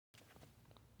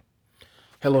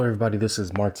Hello, everybody. This is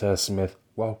Martez Smith.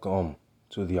 Welcome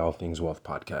to the All Things Wealth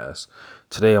podcast.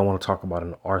 Today, I want to talk about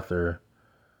an author.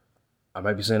 I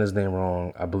might be saying his name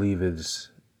wrong. I believe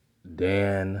it's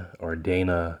Dan or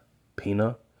Dana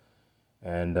Pina.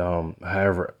 And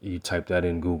however you type that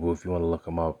in Google, if you want to look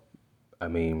him up, I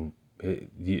mean,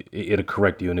 it'll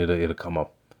correct you and it'll come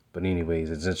up. But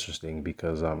anyways, it's interesting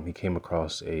because I came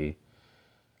across a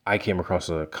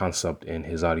concept in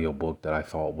his audiobook that I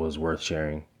thought was worth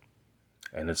sharing,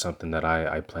 and it's something that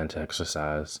I plan to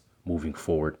exercise moving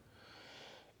forward.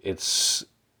 It's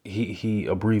he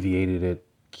abbreviated it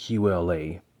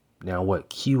QLA. Now, what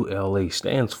QLA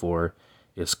stands for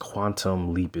is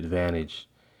Quantum Leap Advantage,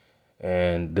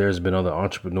 and there's been other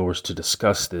entrepreneurs to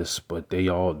discuss this, but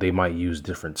they might use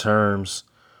different terms,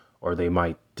 or they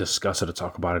might discuss it or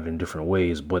talk about it in different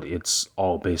ways, but it's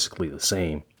all basically the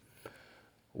same.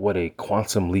 What a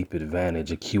quantum leap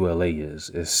advantage, a QLA,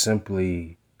 is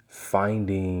simply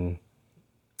finding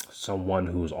someone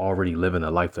who's already living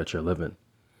the life that you're living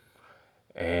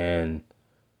and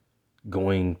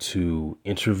going to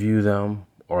interview them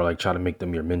or like try to make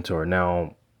them your mentor.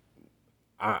 Now,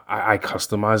 I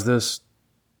customize this.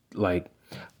 Like,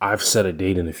 I've set a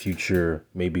date in the future,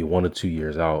 maybe 1 or 2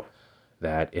 years out,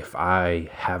 that if I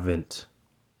haven't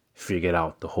figured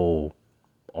out the whole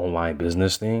online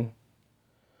business thing,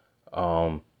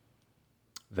 that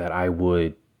I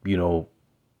would,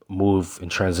 move and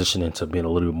transition into being a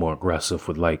little bit more aggressive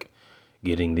with like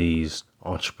getting these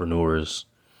entrepreneurs,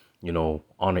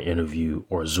 on an interview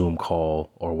or a Zoom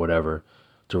call or whatever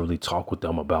to really talk with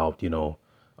them about,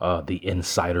 the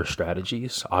insider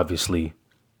strategies. Obviously,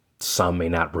 some may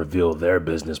not reveal their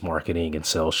business marketing and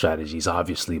sales strategies,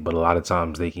 obviously, but a lot of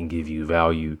times they can give you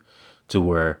value to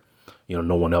where,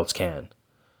 no one else can.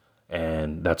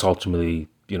 And that's ultimately,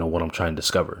 what I'm trying to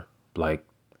discover. Like,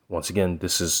 once again,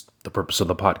 this is the purpose of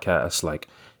the podcast, like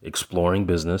exploring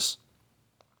business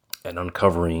and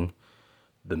uncovering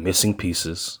the missing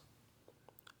pieces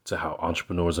to how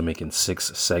entrepreneurs are making six,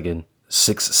 seven,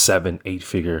 eight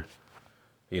figure,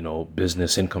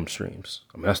 business income streams.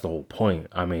 I mean, that's the whole point.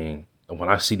 I mean, when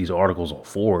I see these articles on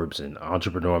Forbes and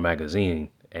Entrepreneur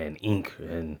Magazine and Inc.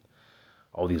 and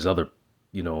all these other,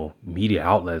 media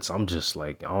outlets, I'm just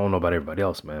like, I don't know about everybody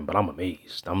else, man, but I'm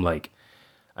amazed. I'm like,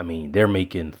 I mean, they're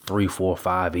making 3, 4,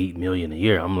 5, 8 million a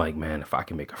year. I'm like, man, if I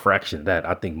can make a fraction of that,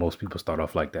 I think most people start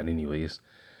off like that anyways.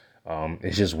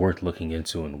 It's just worth looking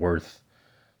into and worth,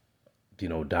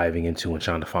 diving into and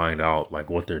trying to find out like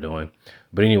what they're doing.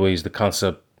 But anyways, the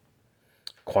concept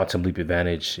quantum leap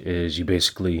advantage is you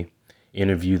basically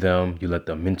interview them, you let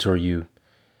them mentor you,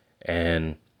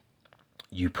 and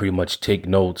you pretty much take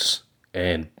notes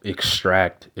and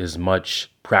extract as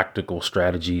much practical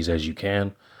strategies as you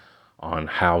can on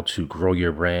how to grow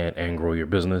your brand and grow your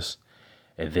business.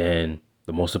 And then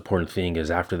the most important thing is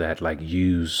after that, like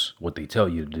use what they tell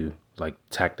you to do, like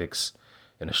tactics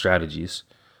and the strategies.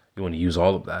 You want to use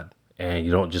all of that. And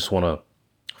you don't just want to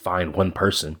find one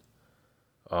person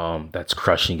that's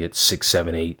crushing it 6,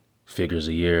 7, 8 figures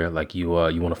a year. Like you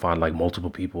want to find like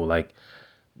multiple people, like,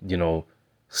 you know,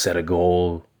 set a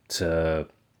goal to,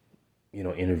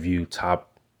 interview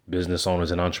top business owners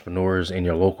and entrepreneurs in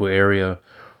your local area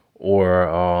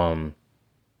or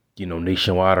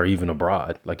nationwide or even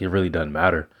abroad. Like it really doesn't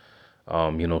matter.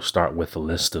 Start with a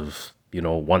list of,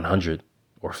 100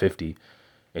 or 50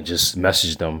 and just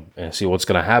message them and see what's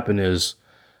going to happen is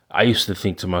I used to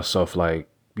think to myself, like,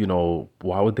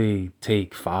 why would they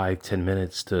take 5, 10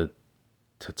 minutes to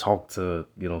talk to,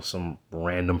 some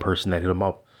random person that hit them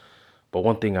up? But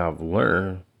one thing I've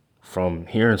learned from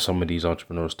hearing some of these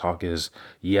entrepreneurs talk is,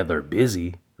 yeah, they're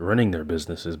busy running their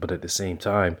businesses, but at the same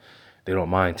time, they don't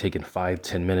mind taking 5,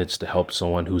 10 minutes to help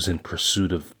someone who's in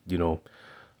pursuit of,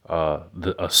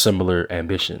 a similar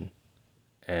ambition.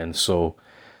 And so,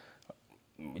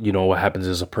 what happens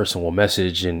is a person will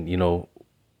message and,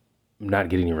 not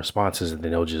get any responses and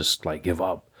then they'll just like give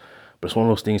up. But it's one of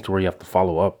those things to where you have to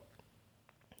follow up.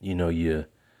 You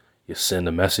send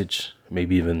a message,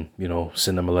 maybe even,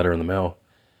 send them a letter in the mail.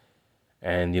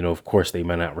 And, of course, they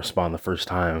might not respond the first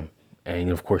time.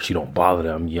 And, of course, you don't bother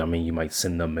them. You might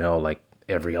send them mail like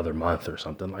every other month or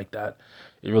something like that.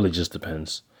 It really just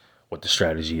depends what the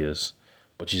strategy is.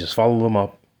 But you just follow them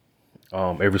up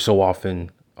every so often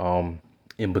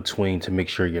in between to make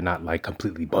sure you're not like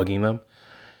completely bugging them.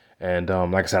 And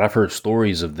like I said, I've heard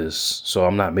stories of this, so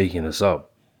I'm not making this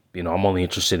up. I'm only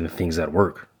interested in things that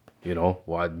work.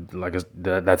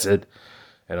 That's it.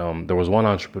 And there was one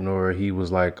entrepreneur. He was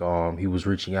like, he was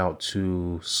reaching out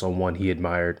to someone he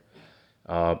admired,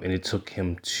 and it took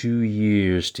him 2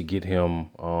 years to get him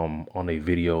on a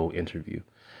video interview.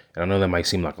 And I know that might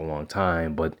seem like a long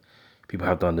time, but people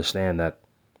have to understand that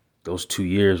those 2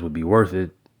 years would be worth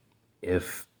it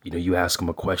if you ask them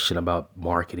a question about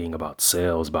marketing, about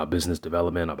sales, about business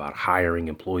development, about hiring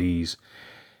employees,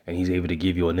 and he's able to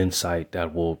give you an insight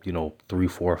that will 3,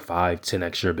 4, 5,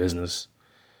 10x your business.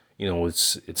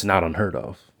 It's not unheard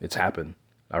of. It's happened.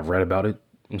 I've read about it,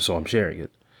 and so I'm sharing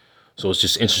it. So it's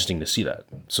just interesting to see that.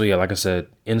 So yeah, like I said,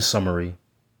 in summary,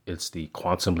 it's the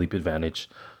quantum leap advantage.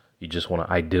 You just want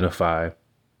to identify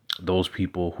those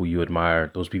people who you admire,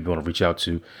 those people you want to reach out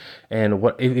to. And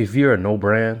what if you're a no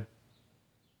brand,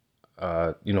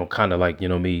 kind of like,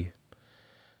 me,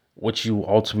 what you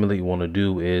ultimately want to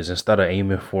do is, instead of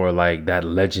aiming for like that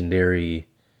legendary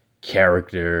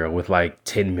character with like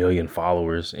 10 million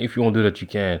followers, if you want to do that, you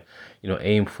can,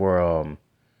 aim for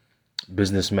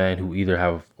businessmen who either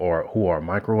have or who are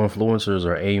micro influencers,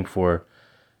 or aim for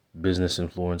business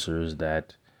influencers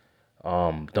that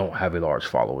don't have a large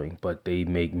following, but they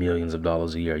make millions of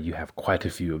dollars a year. You have quite a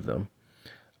few of them.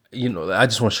 I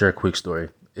just want to share a quick story.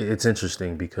 It's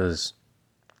interesting because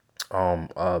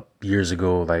years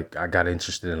ago, like, I got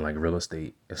interested in like real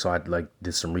estate, and so I like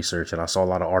did some research, and I saw a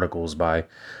lot of articles by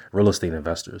real estate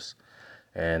investors.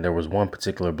 And there was one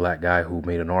particular black guy who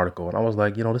made an article, and I was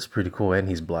like, this is pretty cool, and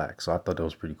he's black, so I thought that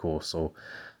was pretty cool. So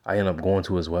I ended up going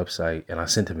to his website, and I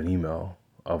sent him an email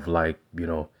of like,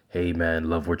 hey man,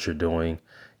 love what you're doing,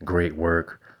 great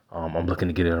work. I'm looking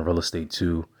to get into real estate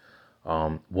too.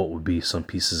 What would be some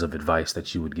pieces of advice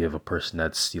that you would give a person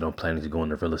that's, planning to go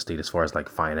into real estate, as far as like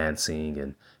financing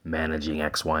and managing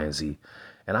X, Y, and Z?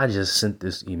 And I just sent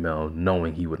this email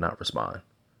knowing he would not respond.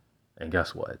 And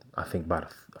guess what? I think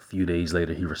about a few days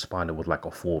later, he responded with like a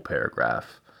full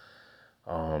paragraph.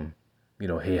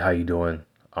 Hey, how you doing?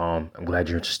 I'm glad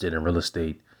you're interested in real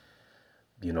estate.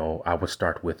 I would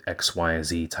start with X, Y, and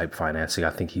Z type financing. I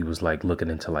think he was like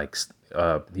looking into like,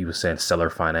 he was saying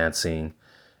seller financing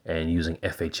and using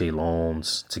FHA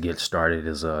loans to get started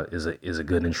is a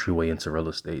good entryway into real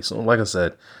estate. So like I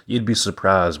said, you'd be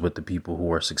surprised with the people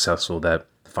who are successful that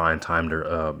find time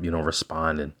to,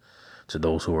 respond, and to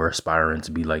those who are aspiring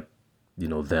to be like,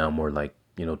 them, or like,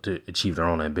 to achieve their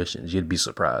own ambitions. You'd be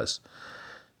surprised.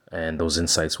 And those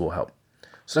insights will help.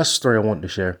 So that's the story I wanted to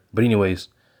share. But anyways,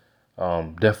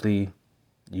 definitely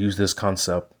use this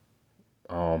concept.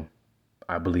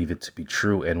 I believe it to be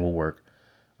true and will work.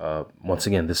 Once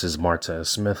again, this is Martez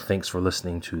Smith. Thanks for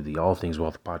listening to the All Things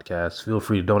Wealth podcast. Feel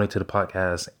free to donate to the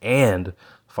podcast and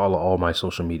follow all my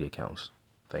social media accounts.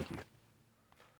 Thank you.